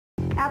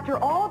After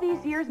all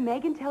these years,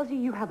 Megan tells you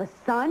you have a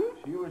son?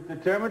 She was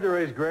determined to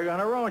raise Greg on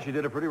her own. She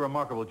did a pretty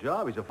remarkable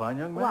job. He's a fine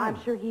young man. Well,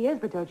 I'm sure he is,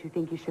 but don't you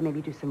think you should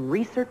maybe do some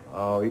research?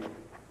 Oh,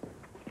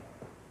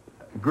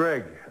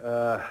 Greg,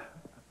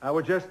 I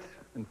was just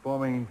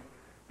informing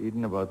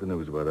Eden about the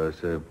news about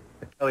us.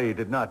 Ellie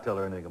did not tell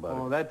her anything about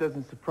it. Oh, that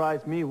doesn't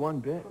surprise me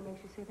one bit. What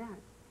makes you say that?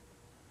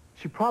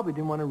 She probably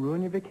didn't want to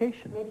ruin your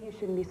vacation. Maybe you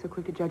shouldn't be so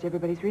quick to judge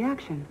everybody's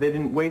reaction. They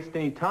didn't waste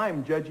any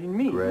time judging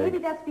me. Greg. Maybe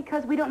that's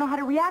because we don't know how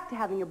to react to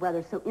having your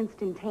brother so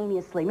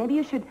instantaneously. Maybe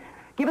you should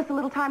give us a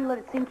little time to let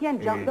it sink in.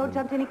 Don't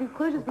jump to any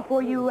conclusions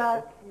before you,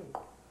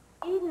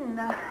 Eden,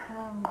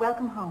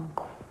 welcome home.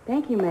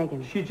 Thank you,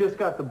 Megan. She just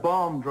got the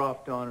bomb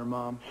dropped on her,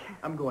 Mom.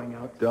 I'm going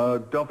out.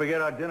 Don't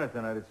forget our dinner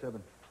tonight at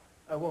 7.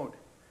 I won't.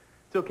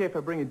 It's okay if I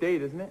bring a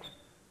date, isn't it?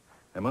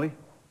 Emily?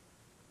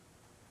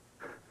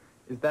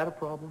 Is that a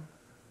problem?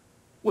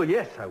 Well,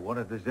 yes, I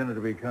wanted this dinner to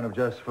be kind of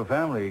just for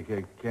family.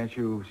 Can't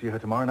you see her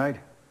tomorrow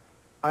night?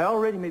 I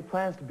already made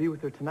plans to be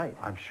with her tonight.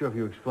 I'm sure if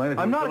you explain it,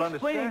 I'm she'll not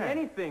explaining understand.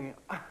 anything.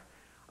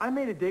 I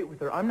made a date with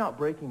her. I'm not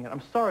breaking it.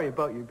 I'm sorry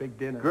about your big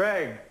dinner.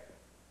 Greg!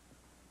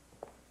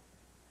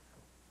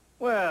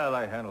 Well,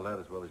 I handled that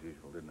as well as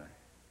usual, didn't I?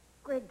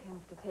 Greg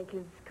tends to take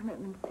his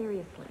commitment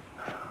seriously.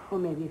 Well,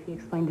 maybe if he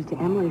explained it to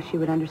Emily, she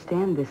would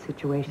understand this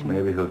situation.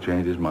 Maybe he'll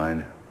change his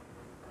mind.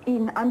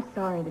 Eden, I'm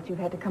sorry that you've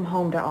had to come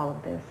home to all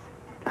of this.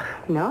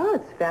 No,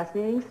 it's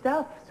fascinating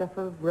stuff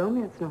of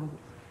romance novels.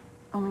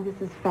 Only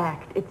this is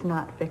fact. It's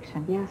not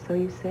fiction. Yeah, so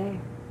you say.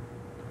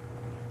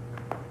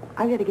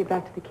 I got to get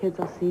back to the kids.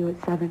 I'll see you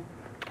at 7.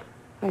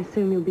 I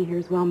assume you'll be here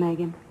as well,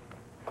 Megan.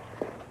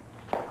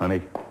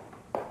 Honey.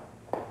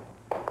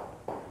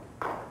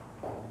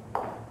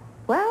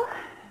 Well,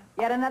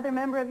 yet another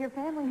member of your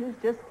family who's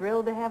just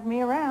thrilled to have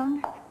me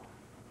around.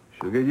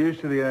 She'll get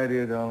used to the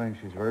idea, darling.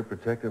 She's very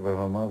protective of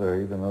her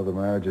mother. Even though the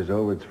marriage is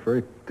over, it's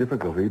very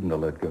difficult for Eden to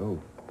let go.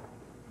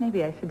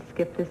 Maybe I should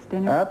skip this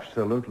dinner.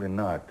 Absolutely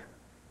not.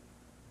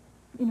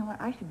 You know what?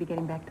 I should be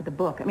getting back to the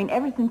book. I mean,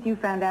 ever since you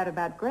found out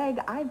about Greg,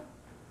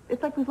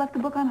 it's like we've left the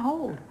book on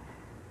hold.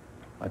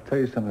 I'll tell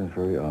you something that's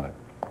very odd.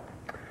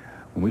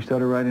 When we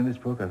started writing this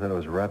book, I thought I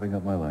was wrapping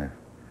up my life.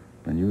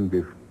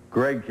 And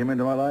Greg came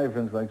into my life,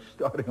 and it's like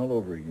starting all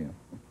over again.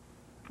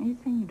 Are you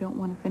saying you don't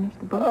want to finish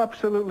the book?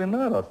 Absolutely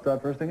not. I'll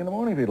start first thing in the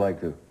morning if you'd like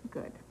to.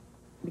 Good.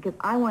 Because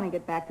I want to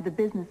get back to the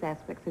business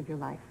aspects of your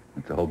life.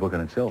 It's a whole book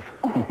in itself.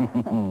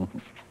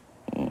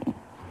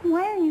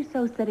 Why are you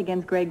so set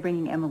against Greg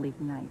bringing Emily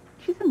tonight?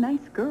 She's a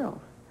nice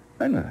girl.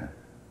 I know that.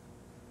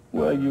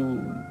 Well,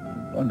 you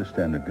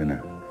understand at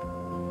dinner.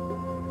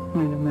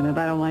 Wait a minute.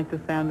 I don't like the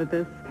sound of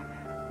this.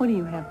 What do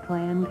you have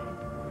planned?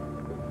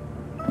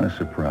 A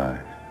surprise.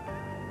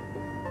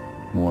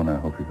 One I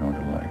hope you're going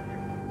to like.